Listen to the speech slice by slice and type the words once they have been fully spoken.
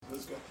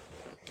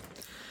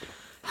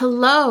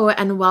Hello,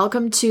 and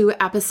welcome to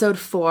episode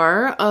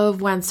 4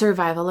 of When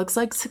Survival Looks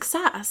Like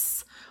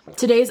Success.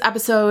 Today's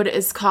episode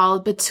is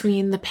called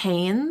Between the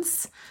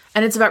Pains,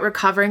 and it's about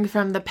recovering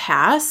from the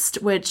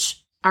past,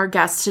 which our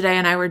guest today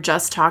and I were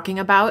just talking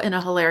about in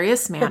a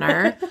hilarious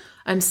manner.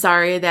 I'm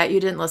sorry that you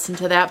didn't listen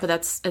to that, but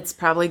it's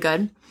probably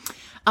good.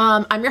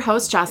 I'm your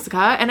host,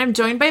 Jessica, and I'm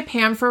joined by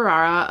Pam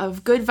Ferrara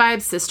of Good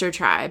Vibes Sister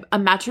Tribe, a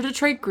Metro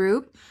Detroit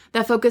group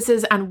that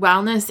focuses on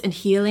wellness and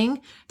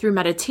healing through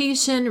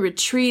meditation,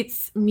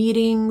 retreats,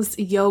 meetings,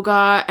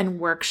 yoga, and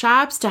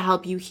workshops to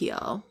help you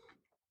heal,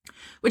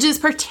 which is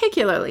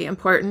particularly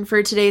important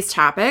for today's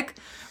topic,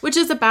 which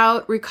is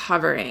about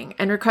recovering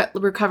and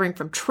recovering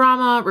from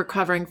trauma,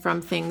 recovering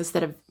from things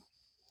that have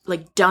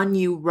done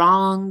you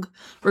wrong,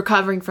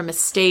 recovering from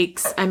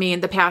mistakes. I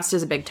mean, the past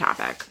is a big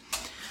topic.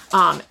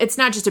 It's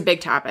not just a big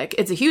topic,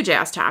 it's a huge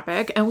ass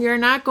topic, and we are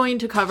not going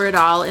to cover it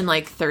all in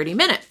 30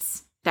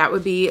 minutes. That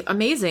would be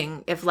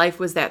amazing if life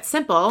was that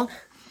simple.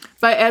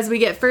 But as we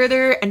get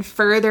further and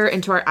further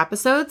into our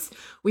episodes,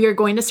 we are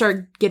going to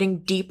start getting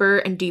deeper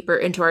and deeper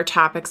into our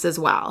topics as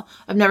well.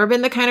 I've never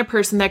been the kind of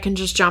person that can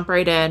just jump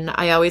right in.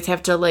 I always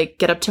have to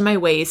get up to my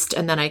waist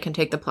and then I can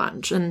take the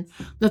plunge. And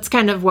that's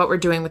kind of what we're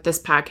doing with this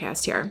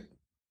podcast here.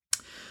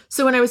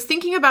 So when I was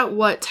thinking about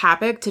what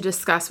topic to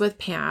discuss with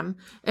Pam,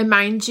 and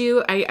mind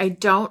you, I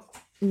don't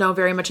know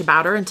very much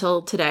about her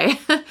until today,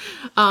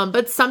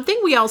 but something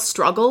we all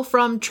struggle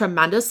from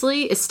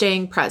tremendously is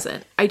staying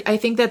present. I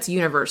think that's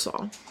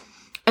universal.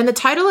 And the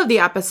title of the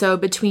episode,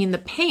 Between the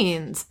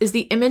Pains, is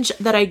the image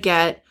that I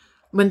get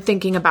when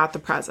thinking about the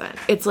present.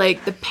 It's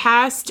like the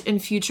past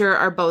and future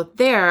are both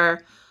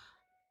there,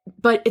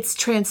 but it's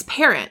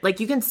transparent.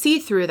 You can see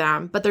through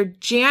them, but they're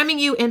jamming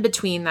you in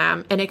between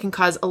them, and it can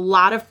cause a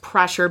lot of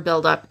pressure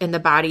buildup in the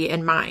body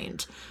and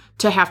mind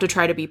to have to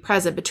try to be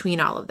present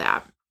between all of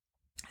that.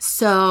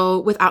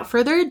 So without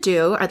further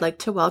ado, I'd like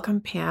to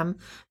welcome Pam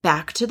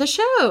back to the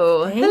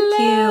show. Thank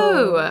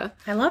you.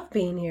 I love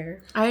being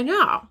here. I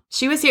know.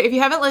 She was here. If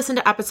you haven't listened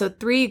to episode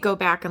 3, go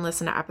back and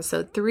listen to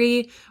episode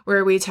 3,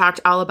 where we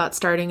talked all about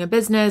starting a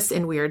business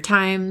in weird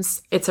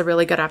times. It's a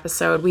really good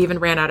episode. We even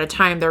ran out of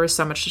time. There was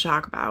so much to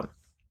talk about.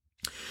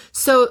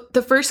 So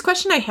the first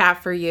question I have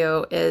for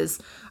you is,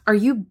 are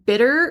you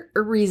bitter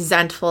or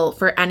resentful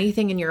for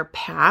anything in your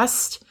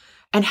past?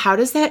 And how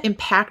does that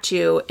impact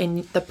you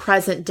in the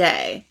present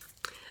day?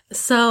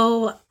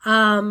 So,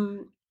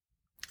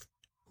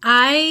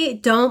 I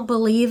don't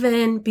believe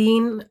in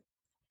being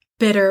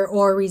bitter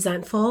or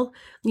resentful.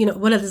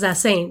 What is that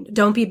saying?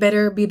 Don't be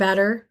bitter, be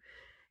better.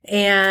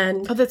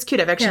 And oh, that's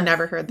cute. I've actually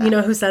never heard that. You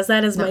know who says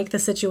that is Mike the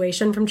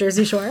Situation from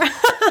Jersey Shore.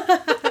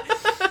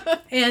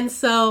 And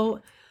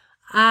so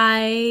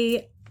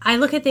I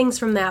look at things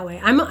from that way.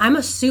 I'm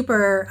a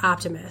super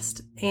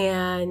optimist,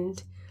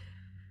 and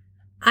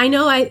I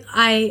know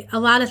I a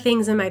lot of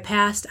things in my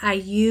past I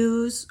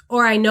use,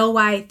 or I know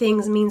why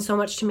things mean so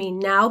much to me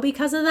now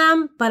because of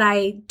them, but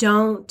I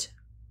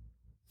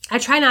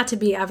try not to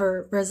be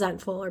ever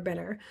resentful or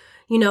bitter.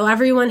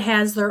 Everyone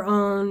has their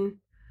own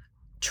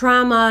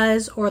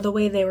traumas or the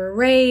way they were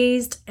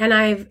raised, and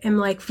I am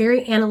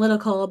very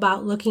analytical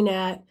about looking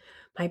at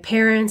my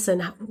parents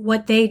and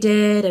what they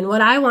did and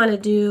what I want to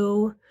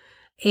do.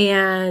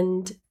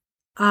 And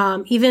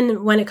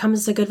even when it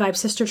comes to Good Vibes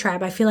Sister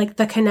Tribe, I feel like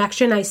the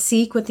connection I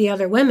seek with the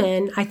other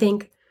women, I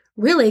think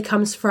really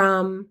comes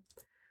from,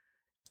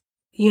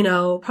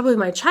 probably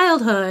my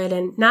childhood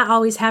and not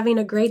always having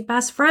a great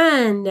best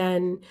friend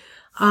and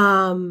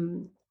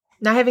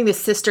not having the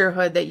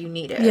sisterhood that you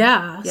needed.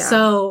 Yeah.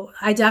 So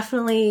I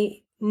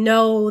definitely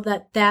know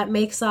that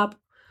makes up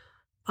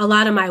a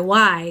lot of my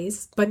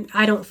whys, but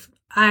I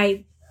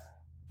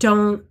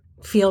don't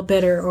feel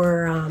bitter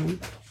or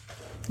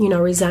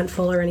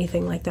resentful or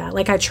anything like that.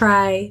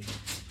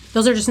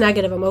 Those are just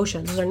negative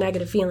emotions. Those are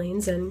negative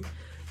feelings. And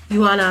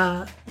and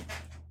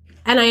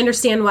I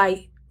understand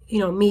why,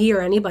 me or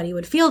anybody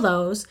would feel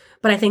those,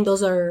 but I think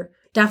those are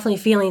definitely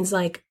feelings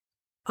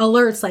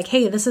alerts,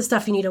 hey, this is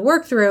stuff you need to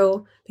work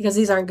through because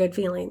these aren't good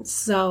feelings.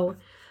 So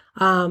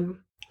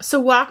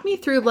walk me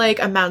through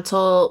a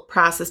mental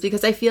process,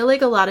 because I feel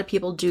like a lot of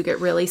people do get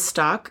really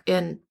stuck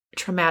in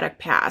traumatic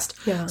past.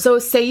 Yeah. So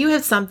say you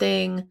have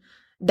something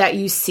that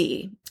you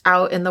see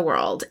out in the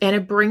world and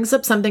it brings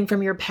up something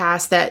from your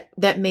past that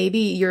maybe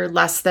you're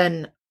less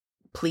than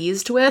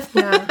pleased with.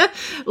 Yeah.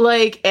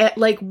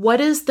 What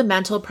is the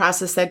mental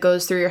process that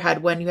goes through your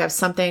head when you have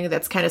something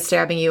that's kind of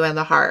stabbing you in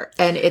the heart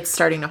and it's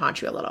starting to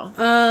haunt you a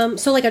little?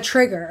 So a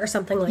trigger or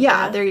something like that.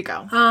 Yeah, there you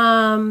go.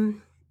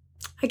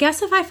 I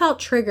guess if I felt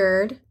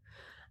triggered,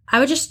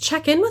 I would just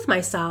check in with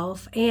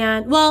myself.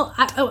 And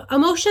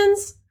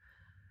emotions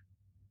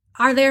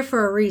are there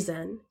for a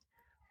reason,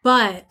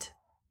 but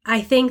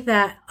I think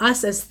that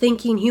us as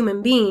thinking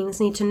human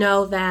beings need to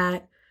know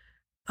that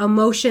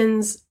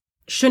emotions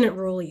shouldn't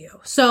rule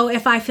you. So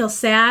if I feel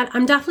sad,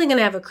 I'm definitely going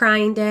to have a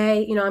crying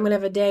day. I'm going to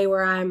have a day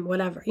where I'm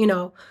whatever, I'm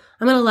going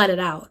to let it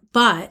out,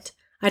 but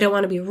I don't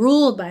want to be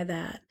ruled by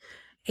that.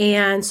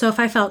 And so if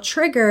I felt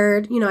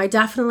triggered, I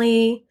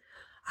definitely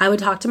I would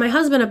talk to my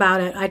husband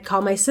about it. I'd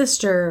call my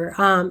sister,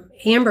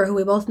 Amber, who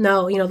we both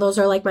know. Those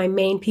are like my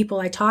main people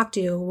I talk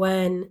to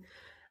when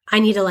I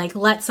need to like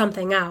let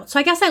something out. So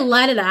I guess I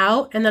let it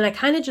out, and then I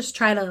kind of just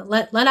try to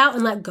let out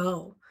and let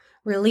go,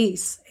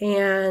 release,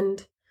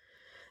 and,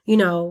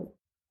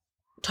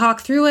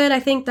 talk through it. I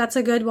think that's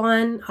a good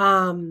one.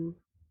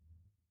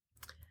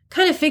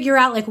 Kind of figure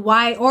out like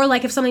why, or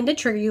like if something did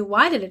trigger you,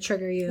 why did it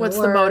trigger you? What's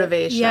the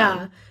motivation?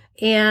 Yeah.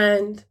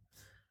 And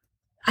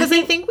because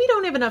I think we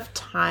don't have enough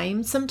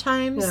time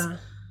sometimes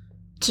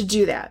to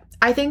do that.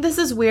 I think this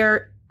is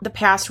where the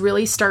past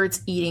really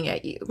starts eating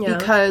at you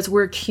because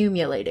we're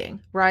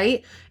accumulating,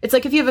 right? It's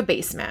like if you have a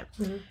basement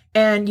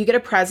and you get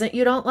a present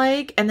you don't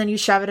like and then you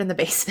shove it in the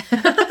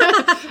basement.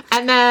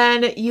 And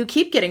then you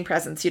keep getting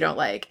presents you don't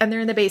like and they're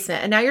in the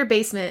basement. And now your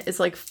basement is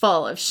like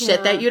full of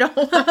shit that you don't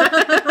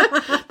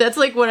want. That's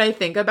like what I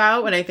think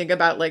about when I think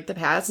about like the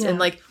past. And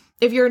like,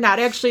 if you're not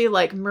actually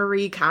like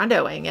Marie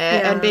Kondoing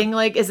it and being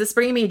like, is this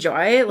bringing me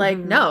joy? Like,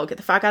 no, get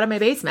the fuck out of my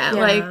basement.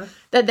 Like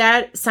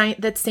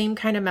that same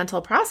kind of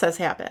mental process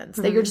happens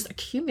that you're just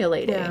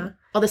accumulating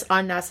all this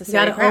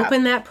unnecessary You got to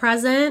open that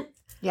present.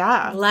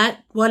 Yeah. Let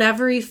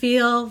whatever you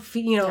feel,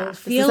 feel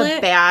this is it.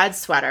 A bad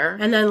sweater.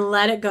 And then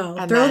let it go.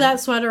 Throw that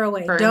sweater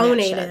away.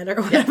 Donate it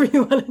or whatever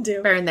you want to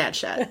do. Burn that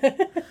shit.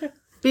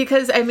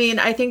 Because, I mean,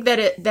 I think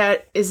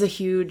that is a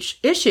huge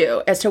issue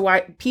as to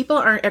why people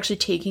aren't actually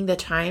taking the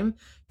time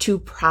to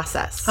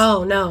process.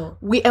 Oh, no.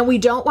 We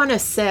don't want to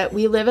sit.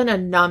 We live in a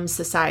numb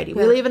society.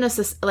 We live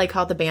in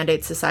called the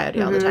Band-Aid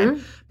society all the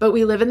time. But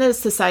we live in this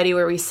society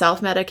where we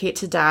self-medicate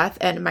to death,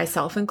 and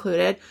myself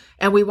included,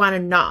 and we want to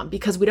numb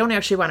because we don't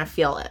actually want to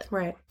feel it.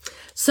 Right.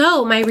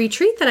 So my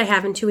retreat that I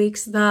have in 2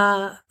 weeks,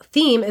 the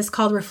theme is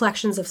called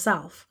Reflections of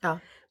Self. Oh.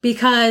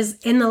 Because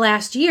in the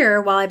last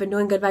year, while I've been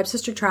doing Good Vibes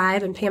Sister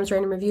Tribe and Pam's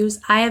Random Reviews,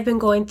 I have been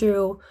going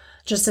through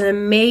just an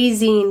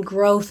amazing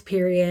growth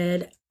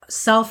period,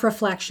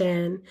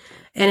 self-reflection,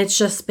 and it's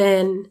just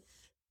been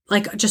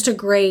like just a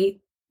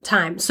great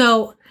time.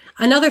 So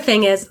another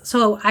thing is,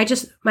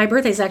 my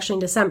birthday's actually in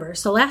December.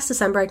 So last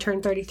December I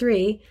turned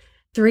 33.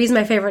 3 is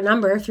my favorite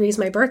number. 3 is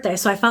my birthday.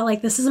 So I felt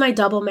like this is my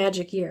double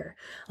magic year.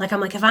 Like, I'm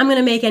like, if I'm going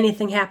to make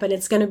anything happen,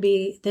 it's going to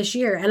be this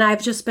year. And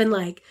I've just been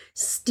like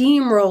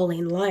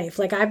steamrolling life.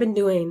 Like I've been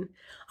doing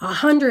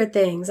 100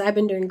 things. I've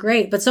been doing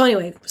great. But so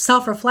anyway,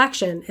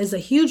 self-reflection is a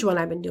huge one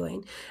I've been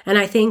doing. And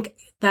I think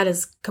that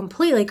is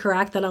completely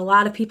correct that a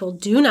lot of people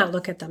do not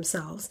look at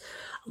themselves.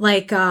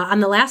 Like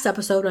on the last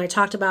episode when I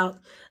talked about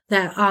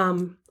that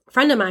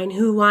friend of mine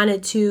who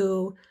wanted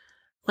to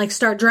like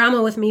start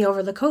drama with me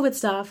over the COVID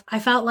stuff, I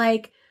felt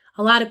like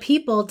a lot of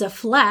people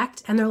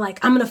deflect and they're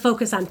like, I'm going to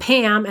focus on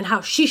Pam and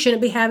how she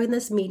shouldn't be having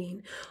this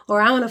meeting.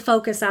 Or I want to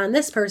focus on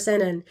this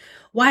person and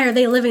why are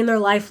they living their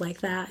life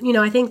like that?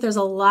 I think there's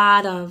a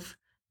lot of,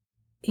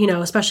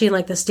 especially in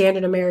like the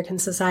standard American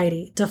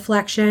society,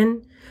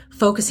 deflection,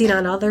 focusing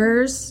on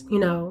others,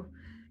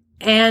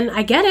 and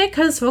I get it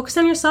because focus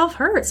on yourself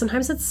hurts.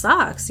 Sometimes it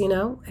sucks,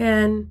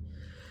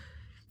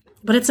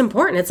 but it's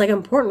important. It's like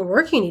important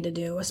work you need to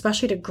do,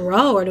 especially to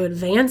grow or to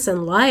advance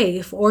in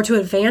life or to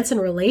advance in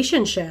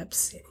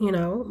relationships.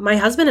 My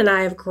husband and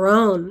I have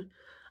grown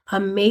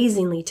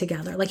amazingly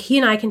together. Like he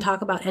and I can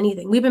talk about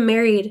anything. We've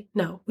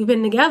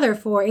been together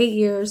for 8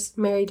 years,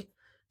 married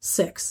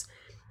 6.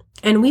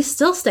 And we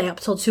still stay up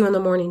till 2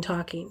 a.m.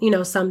 talking,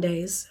 some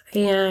days.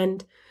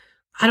 And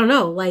I don't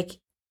know, like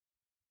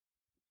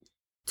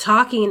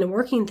talking and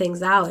working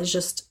things out is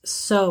just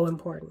so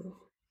important.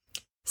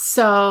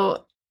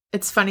 So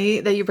it's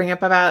funny that you bring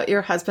up about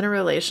your husband and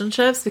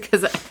relationships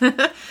because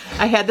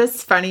I had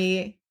this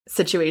funny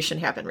situation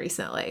happen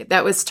recently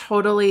that was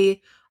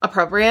totally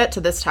appropriate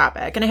to this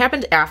topic. And it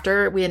happened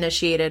after we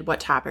initiated what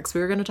topics we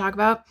were going to talk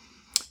about.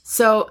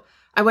 So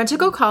I went to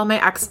go call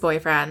my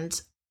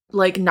ex-boyfriend,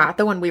 like not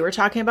the one we were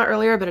talking about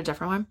earlier, but a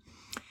different one,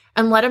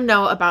 and let him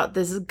know about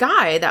this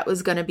guy that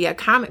was going to be at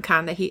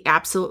Comic-Con that he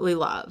absolutely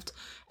loved.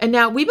 And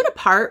now we've been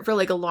apart for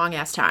like a long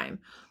ass time.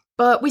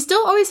 But we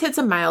still always had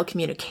some mild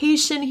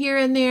communication here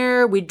and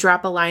there. We'd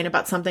drop a line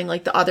about something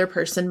like the other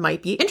person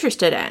might be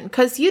interested in.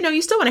 Because,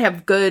 you still want to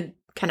have good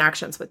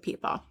connections with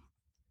people.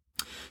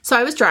 So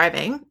I was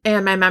driving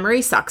and my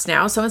memory sucks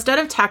now. So instead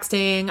of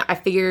texting, I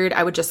figured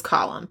I would just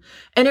call him.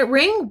 And it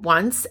rang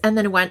once and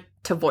then it went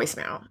to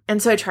voicemail.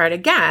 And so I tried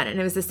again and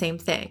it was the same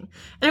thing.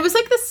 And it was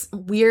like this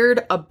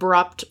weird,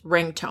 abrupt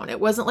ringtone. It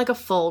wasn't like a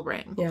full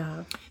ring.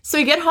 Yeah. So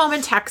I get home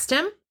and text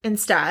him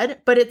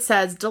instead, but it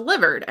says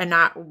delivered and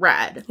not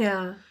read.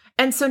 Yeah.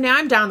 And so now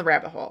I'm down the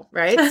rabbit hole,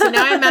 right? So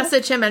now I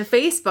message him on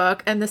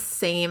Facebook and the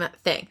same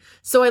thing.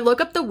 So I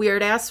look up the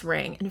weird ass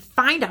ring and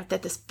find out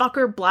that this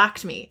fucker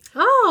blocked me.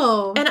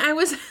 Oh. And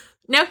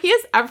now he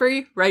has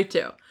every right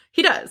to.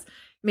 He does.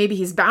 Maybe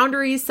he's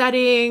boundary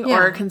setting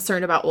or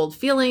concerned about old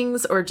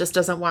feelings or just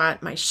doesn't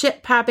want my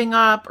shit popping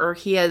up or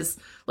he has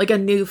like a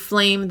new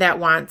flame that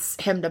wants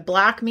him to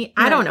block me.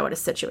 I don't know what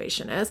his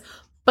situation is,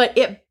 but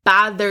it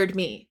bothered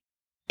me.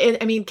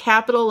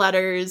 Capital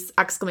letters,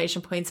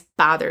 exclamation points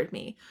bothered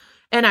me.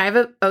 And I have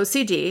an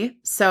OCD.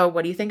 So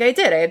what do you think I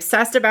did? I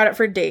obsessed about it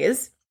for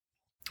days.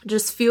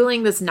 just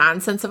fueling this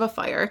nonsense of a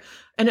fire.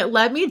 And it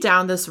led me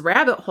down this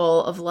rabbit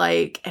hole of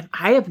like, am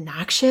I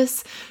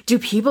obnoxious? Do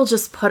people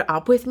just put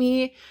up with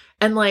me?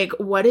 And like,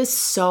 what is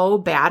so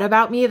bad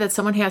about me that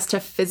someone has to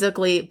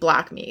physically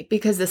block me?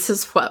 Because this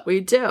is what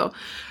we do.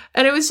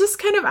 And it was just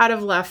kind of out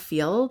of left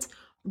field.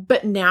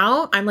 But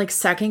now I'm like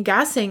second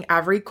guessing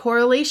every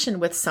correlation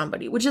with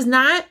somebody, which is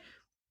not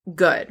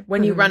good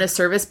when you run a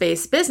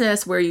service-based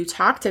business where you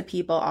talk to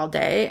people all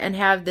day and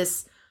have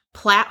this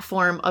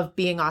platform of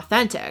being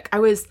authentic. I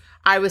was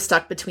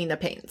stuck between the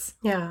pains.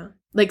 Yeah.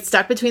 Like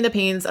stuck between the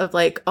pains of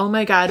like, oh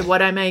my God,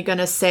 what am I going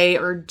to say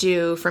or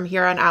do from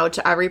here on out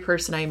to every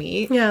person I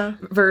meet? Yeah.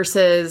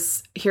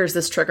 Versus here's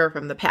this trigger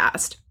from the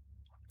past.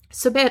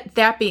 So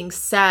that being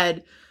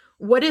said,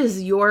 what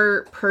is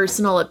your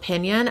personal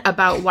opinion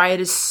about why it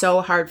is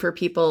so hard for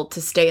people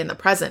to stay in the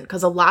present?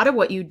 Because a lot of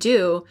what you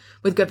do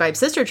with Good Vibes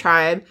Sister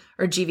Tribe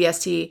or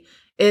GVST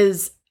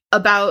is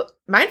about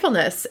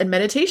mindfulness and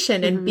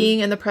meditation and being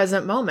in the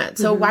present moment.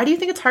 So why do you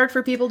think it's hard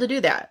for people to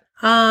do that?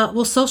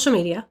 Well, social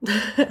media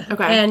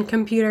and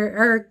computer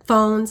or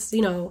phones,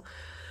 you know,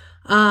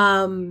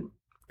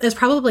 is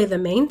probably the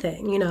main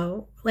thing, you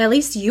know. At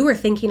least you were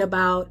thinking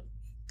about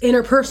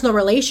interpersonal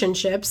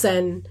relationships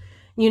and,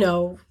 you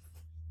know,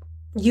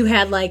 you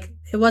had like,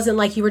 it wasn't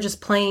like you were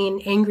just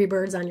playing Angry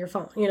Birds on your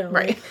phone, you know.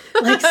 Right.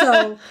 Like,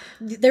 so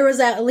there was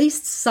at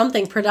least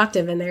something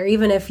productive in there.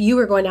 Even if you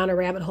were going down a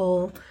rabbit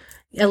hole,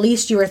 at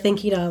least you were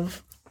thinking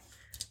of,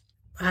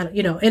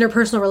 you know,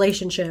 interpersonal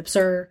relationships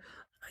or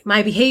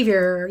my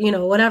behavior, you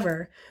know,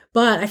 whatever.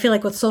 But I feel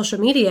like with social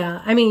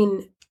media, I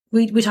mean,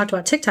 we talked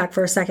about TikTok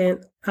for a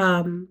second,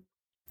 not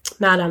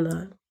on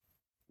the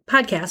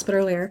podcast, but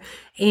earlier.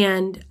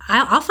 And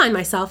I'll find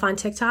myself on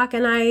TikTok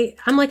and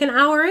I'm like an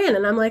hour in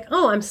and I'm like,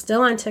 oh, I'm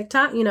still on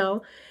TikTok, you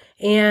know,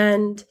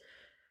 and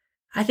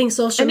I think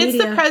social media.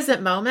 And it's the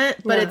present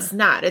moment, but it's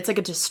not. It's like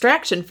a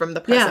distraction from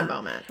the present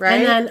moment,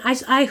 right? And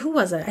then I who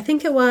was it? I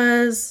think it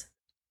was,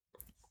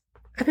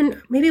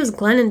 maybe it was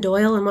Glennon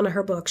Doyle in one of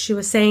her books. She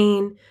was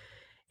saying,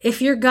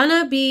 if you're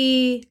gonna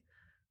be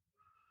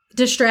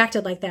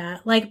distracted like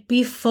that, like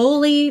be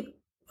fully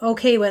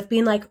okay with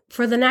being like,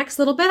 for the next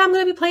little bit, I'm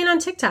gonna be playing on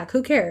TikTok.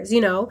 Who cares, you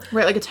know?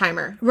 Right, like a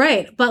timer.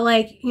 Right. But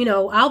like, you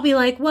know, I'll be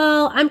like,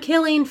 well, I'm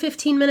killing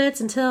 15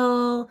 minutes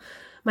until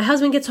my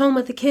husband gets home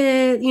with the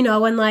kid, you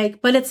know, and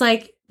like, but it's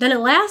like, then it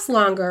lasts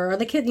longer or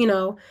the kid, you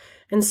know.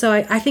 And so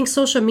I think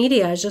social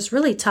media is just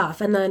really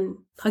tough. And then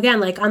again,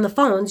 like on the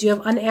phones, you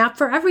have an app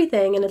for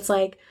everything. And it's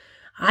like,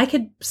 I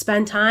could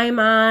spend time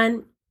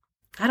on,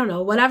 I don't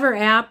know, whatever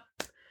app,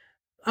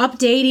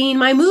 updating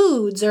my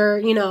moods or,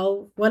 you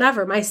know,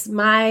 whatever. There's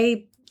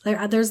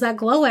that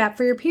Glow app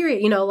for your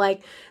period, you know,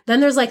 like,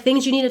 then there's like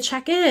things you need to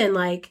check in.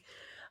 Like,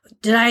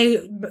 did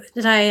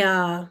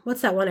I,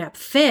 what's that one app?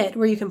 Fit,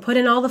 where you can put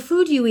in all the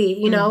food you eat,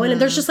 you know, and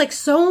there's just like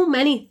so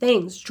many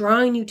things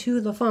drawing you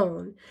to the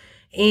phone.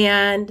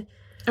 And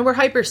we're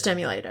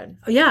hyperstimulated.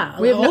 Yeah.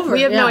 We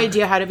have no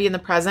idea how to be in the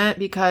present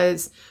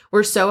because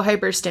we're so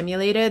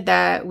hyperstimulated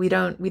that we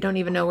don't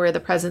even know where the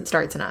present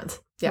starts and ends.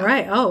 Yeah.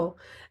 Right. Oh.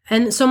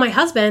 And so my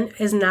husband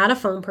is not a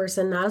phone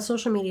person, not a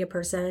social media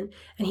person.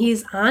 And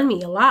he's on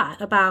me a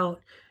lot about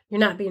you're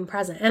not being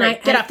present. And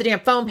right. Get off the damn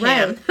phone,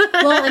 Pam.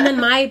 Right. Well, and then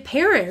my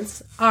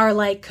parents are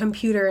like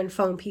computer and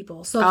phone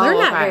people. So they're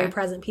not very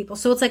present people.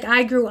 So it's like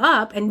I grew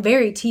up and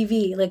very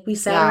TV. Like we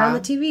sat around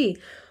the TV,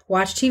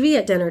 watched TV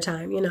at dinner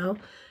time, you know.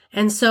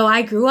 And so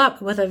I grew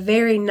up with a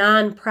very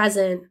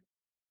non-present,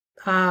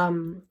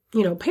 you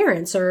know,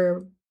 parents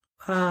or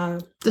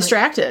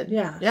distracted.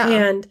 Yeah.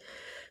 And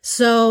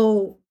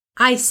so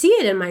I see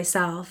it in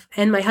myself,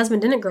 and my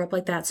husband didn't grow up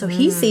like that. So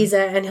he sees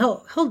it and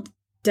he'll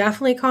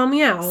definitely call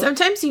me out.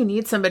 Sometimes you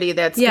need somebody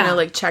that's gonna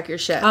like check your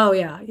shit. Oh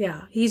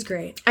yeah. He's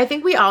great. I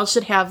think we all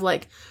should have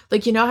like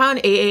you know how in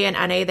AA and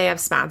NA they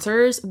have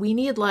sponsors? We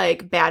need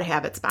like bad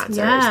habit sponsors.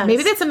 Yes.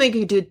 Maybe that's something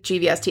you could do at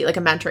GVST, like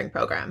a mentoring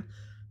program.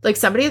 Like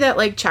somebody that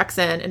like checks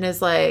in and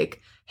is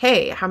like,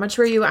 hey, how much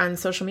were you on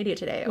social media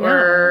today? Yeah.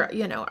 Or,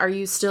 you know, are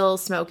you still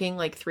smoking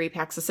like 3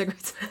 packs of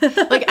cigarettes?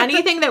 Like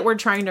anything that we're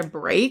trying to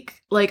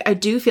break, like I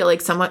do feel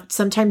like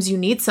sometimes you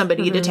need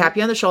somebody to tap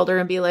you on the shoulder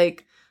and be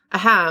like,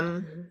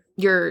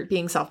 you're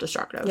being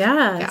self-destructive.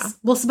 Yes. Yeah.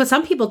 Well, but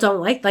some people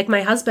don't like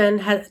my husband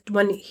had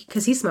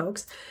because he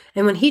smokes,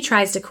 and when he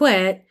tries to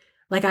quit,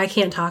 like I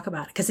can't talk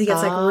about it because he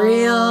gets like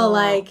real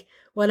like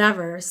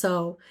whatever.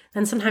 So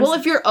then sometimes, well,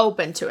 if you're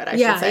open to it, I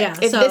should say,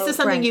 if this is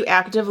something you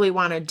actively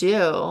want to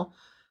do,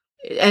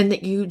 and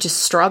that you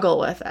just struggle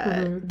with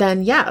it,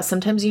 then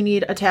sometimes you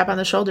need a tap on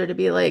the shoulder to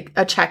be like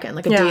a check-in,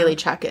 like a daily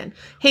check-in.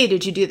 Hey,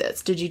 did you do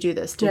this? Did you do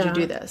this? Did you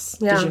do this?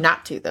 Yeah. Did you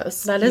not do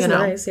this? That is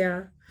nice.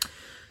 Yeah.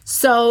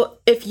 So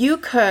if you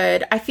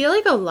could, I feel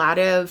like a lot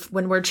of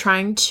when we're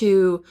trying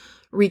to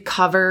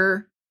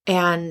recover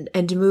and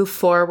move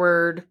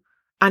forward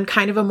on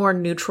kind of a more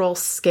neutral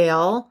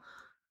scale,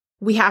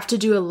 we have to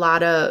do a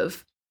lot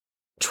of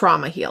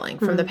trauma healing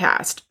from the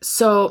past.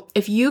 So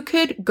if you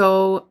could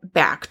go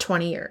back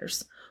 20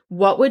 years,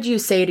 what would you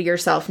say to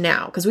yourself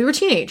now? Because we were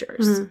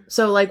teenagers. Mm-hmm.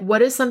 So, like,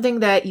 what is something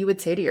that you would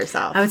say to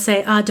yourself? I would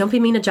say, don't be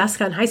mean to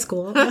Jessica in high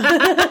school.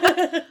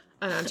 I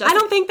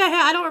don't think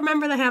I don't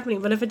remember that happening,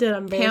 but if it did,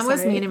 I'm very Pam sorry.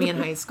 was mean to me in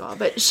high school,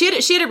 but she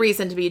had a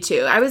reason to be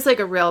too. I was like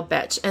a real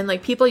bitch. And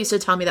like people used to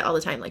tell me that all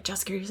the time, like,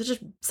 Jessica, you're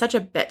such a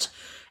bitch.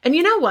 And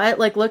you know what?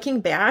 Like looking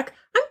back,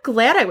 I'm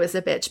glad I was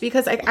a bitch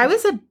because I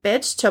was a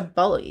bitch to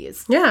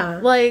bullies. Yeah.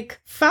 Like,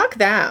 fuck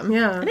them.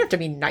 Yeah. I didn't have to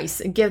be nice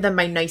and give them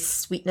my nice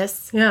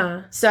sweetness.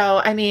 Yeah.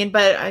 So, I'm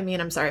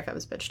sorry if I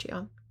was a bitch to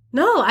you.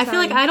 No, I feel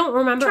like I don't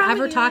remember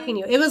ever Trying. talking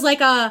to you. It was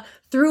like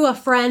through a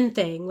friend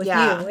thing with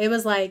Yeah. you. It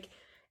was like,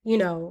 you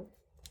know.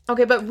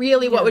 Okay, but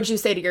really, what would you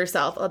say to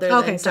yourself other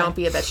than sorry. don't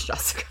be a bitch,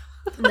 Jessica?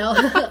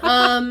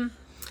 No.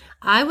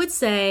 I would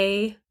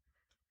say,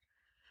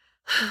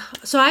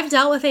 so I've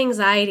dealt with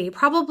anxiety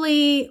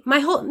probably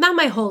not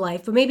my whole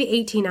life, but maybe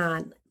 18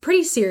 on,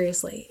 pretty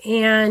seriously.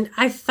 And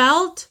I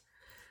felt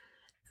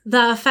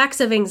the effects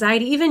of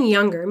anxiety even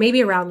younger,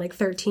 maybe around like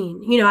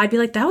 13. You know, I'd be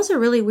like, that was a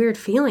really weird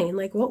feeling.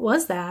 Like, what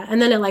was that?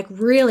 And then it like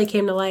really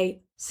came to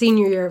light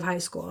senior year of high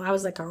school. I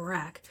was like a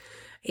wreck.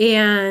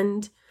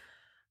 And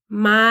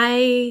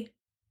my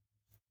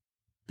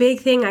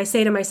big thing I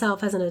say to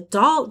myself as an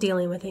adult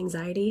dealing with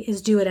anxiety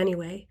is do it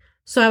anyway.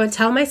 So I would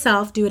tell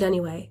myself, do it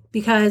anyway.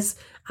 Because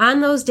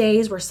on those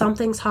days where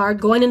something's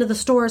hard, going into the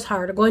store is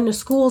hard, or going to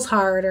school's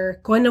hard, or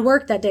going to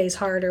work that day is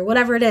hard, or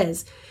whatever it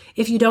is,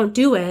 if you don't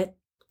do it,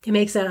 it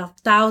makes it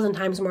 1,000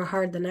 times more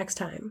hard the next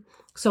time.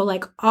 So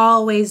like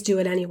always do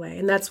it anyway.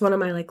 And that's one of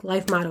my like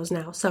life mottos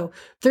now. So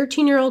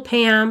 13-year-old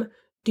Pam,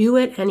 do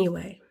it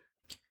anyway.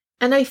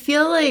 And I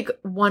feel like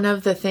one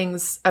of the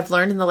things I've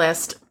learned in the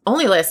last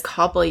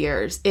couple of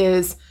years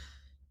is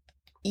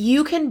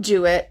you can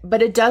do it,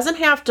 but it doesn't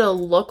have to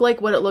look like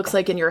what it looks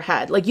like in your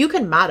head. Like you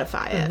can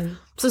modify it. Mm-hmm.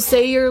 So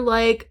say you're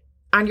like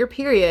on your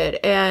period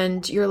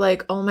and you're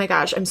like, oh my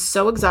gosh, I'm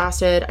so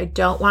exhausted. I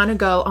don't want to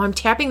go. Oh, I'm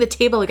tapping the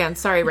table again.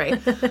 Sorry,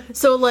 Ray.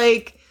 So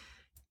like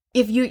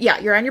if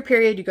you're on your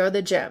period, you go to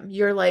the gym.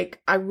 You're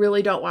like, I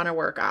really don't want to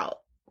work out,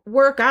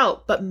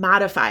 but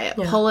modify it,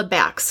 pull it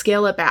back,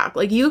 scale it back.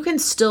 Like you can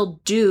still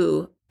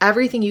do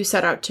everything you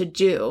set out to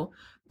do,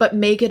 but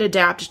make it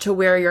adapt to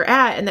where you're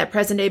at in that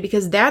present day,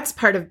 because that's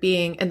part of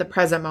being in the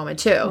present moment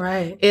too.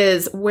 Right.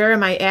 Is where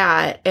am I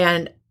at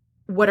and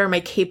what are my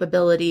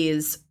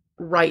capabilities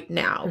right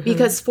now? Mm-hmm.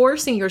 Because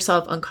forcing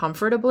yourself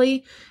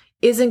uncomfortably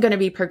isn't going to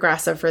be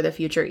progressive for the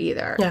future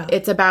either. Yeah.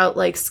 It's about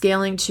like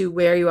scaling to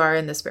where you are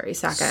in this very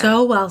second.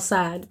 So well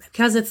said.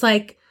 Because it's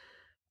like,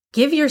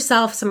 give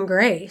yourself some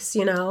grace,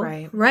 you know?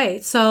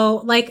 Right.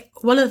 So like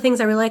one of the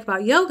things I really like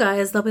about yoga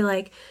is they'll be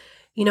like,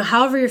 you know,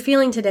 however you're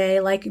feeling today,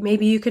 like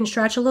maybe you can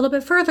stretch a little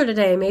bit further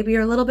today. Maybe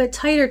you're a little bit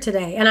tighter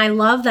today. And I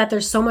love that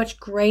there's so much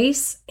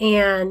grace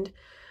and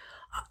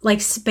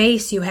like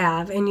space you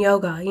have in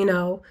yoga, you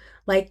know,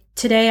 like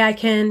today I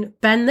can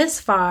bend this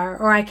far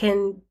or I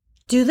can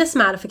do this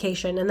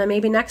modification. And then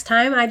maybe next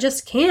time I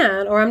just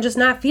can't, or I'm just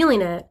not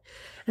feeling it.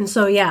 And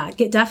so, yeah,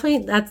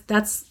 definitely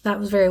that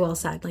was very well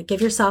said. Like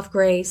give yourself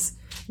grace,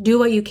 do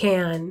what you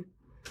can.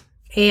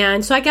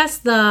 And so I guess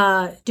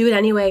the do it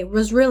anyway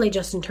was really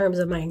just in terms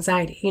of my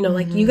anxiety, you know,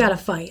 like you got to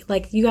fight,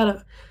 like you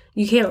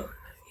can't,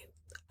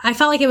 I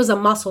felt like it was a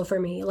muscle for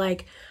me.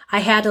 Like I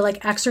had to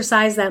like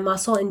exercise that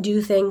muscle and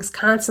do things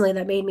constantly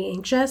that made me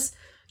anxious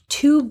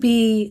to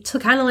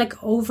kind of like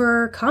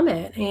overcome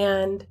it.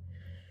 And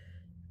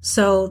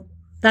so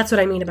that's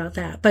what I mean about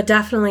that. But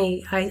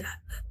definitely I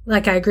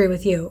agree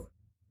with you.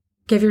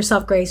 Give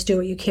yourself grace, do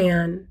what you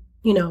can.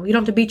 You know, you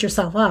don't have to beat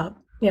yourself up.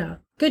 Yeah.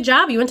 Good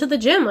job. You went to the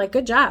gym. Like,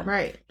 good job.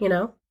 Right. You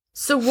know?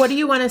 So what do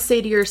you want to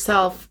say to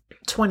yourself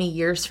 20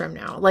 years from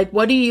now? Like,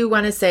 what do you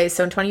want to say?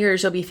 So in 20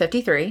 years, you'll be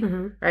 53,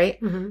 Mm-hmm. right?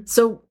 Mm-hmm.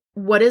 So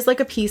what is like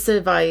a piece of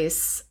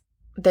advice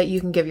that you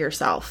can give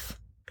yourself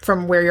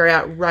from where you're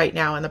at right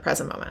now in the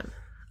present moment?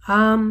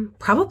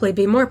 Probably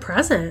be more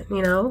present,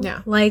 you know?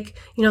 Yeah. Like,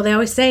 you know, they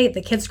always say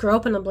the kids grow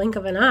up in the blink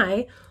of an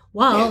eye.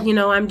 Well, you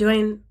know, I'm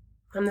doing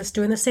the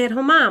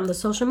stay-at-home mom, the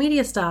social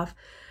media stuff,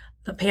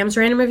 the Pam's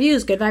Random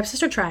Reviews, Good Vibes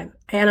Sister Tribe,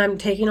 and I'm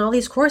taking all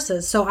these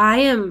courses. So I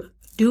am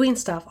doing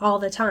stuff all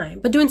the time,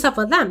 but doing stuff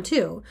with them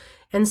too.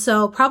 And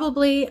so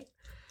probably,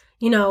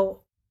 you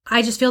know,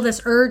 I just feel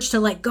this urge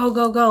to like go.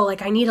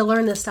 Like I need to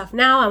learn this stuff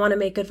now. I want to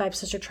make Good Vibes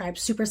Sister Tribe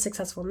super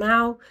successful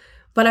now.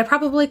 But I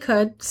probably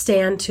could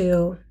stand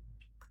to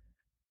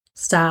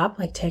stop,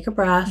 like take a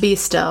breath. Be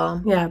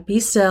still. Yeah, be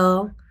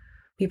still.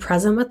 Be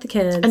present with the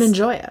kids. And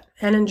enjoy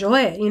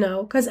it. You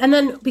know. Because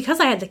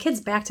I had the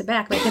kids back to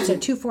back, my kids are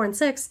 2, 4, and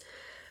 6,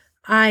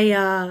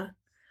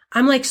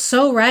 I'm like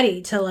so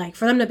ready to like,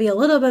 for them to be a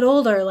little bit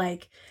older,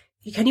 like,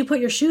 can you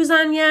put your shoes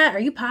on yet? Are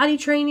you potty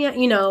trained yet?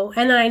 You know,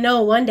 and I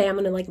know one day I'm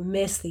going to like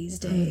miss these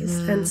days.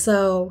 Mm-hmm. And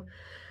so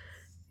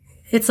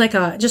it's like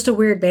just a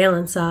weird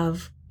balance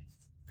of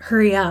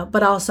hurry up,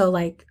 but also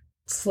like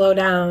slow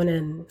down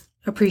and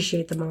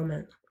appreciate the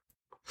moment.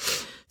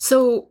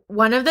 So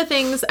one of the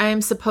things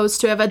I'm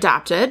supposed to have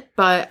adopted,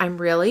 but I'm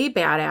really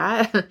bad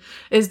at,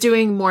 is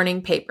doing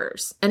morning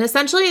papers. And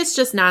essentially it's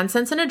just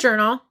nonsense in a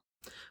journal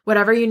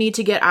whatever you need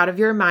to get out of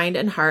your mind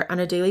and heart on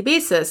a daily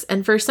basis.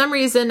 And for some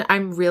reason,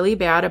 I'm really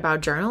bad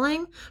about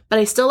journaling, but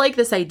I still like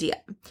this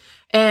idea.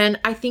 And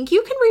I think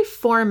you can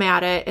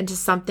reformat it into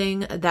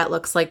something that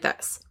looks like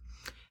this.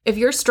 If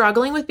you're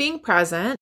struggling with being present,